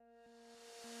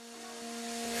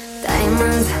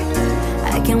diamonds.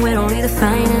 I can wear only the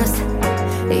finest.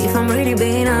 If I'm really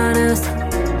being honest,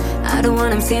 I don't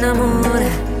want them sin amor.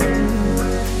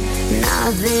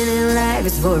 Nothing in life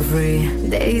is for free.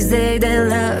 They say that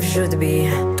love should be.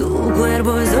 Tu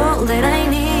cuerpo is all that I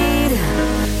need,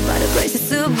 but the price is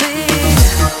too big.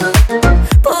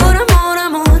 Por amor,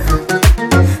 amor,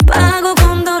 pago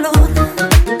con dolor.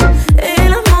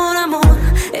 El amor, amor,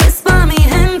 es pa' mi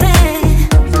gente.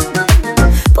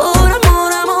 Por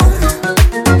amor, amor,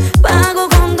 pago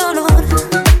con dolor.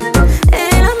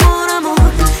 El amor,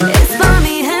 amor, es pa'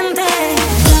 mi gente.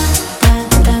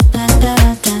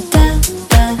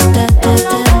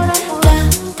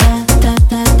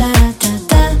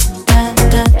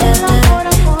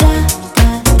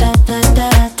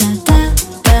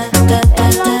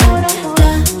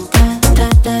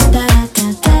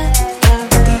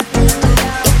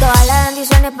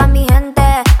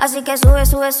 Así que sube,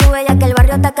 sube, sube, ya que el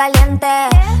barrio está caliente.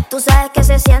 Tú sabes que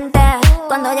se siente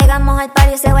cuando llegamos al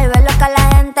party, se vuelve loca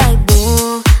la gente. Y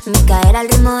boom, me cae al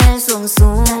ritmo del zum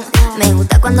zum. Me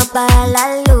gusta cuando apaga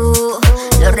la luz.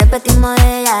 Lo repetimos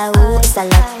de ya, esa es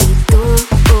la actitud.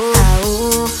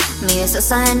 Mi beso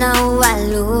saben a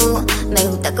ubalú. Me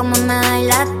gusta como me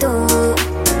bailas tú.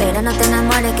 Pero no te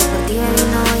enamores, que por ti, baby,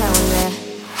 no voy a volver.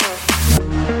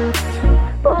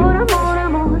 Por amor,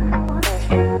 amor.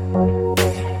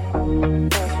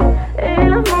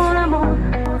 El amor, amor.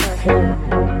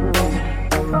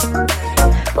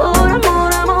 Por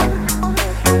amor, amor.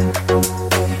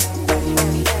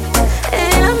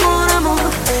 El amor, amor.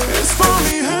 Es por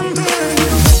mi gente.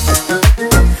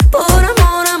 Por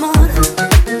amor, amor.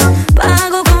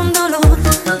 Pago con dolor.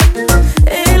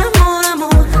 El amor,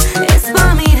 amor. Es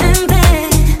pa' mi gente.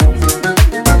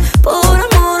 Por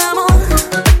amor, amor.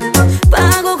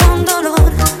 Pago con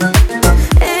dolor.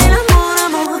 El amor,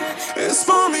 amor. Es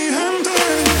pa' mi gente.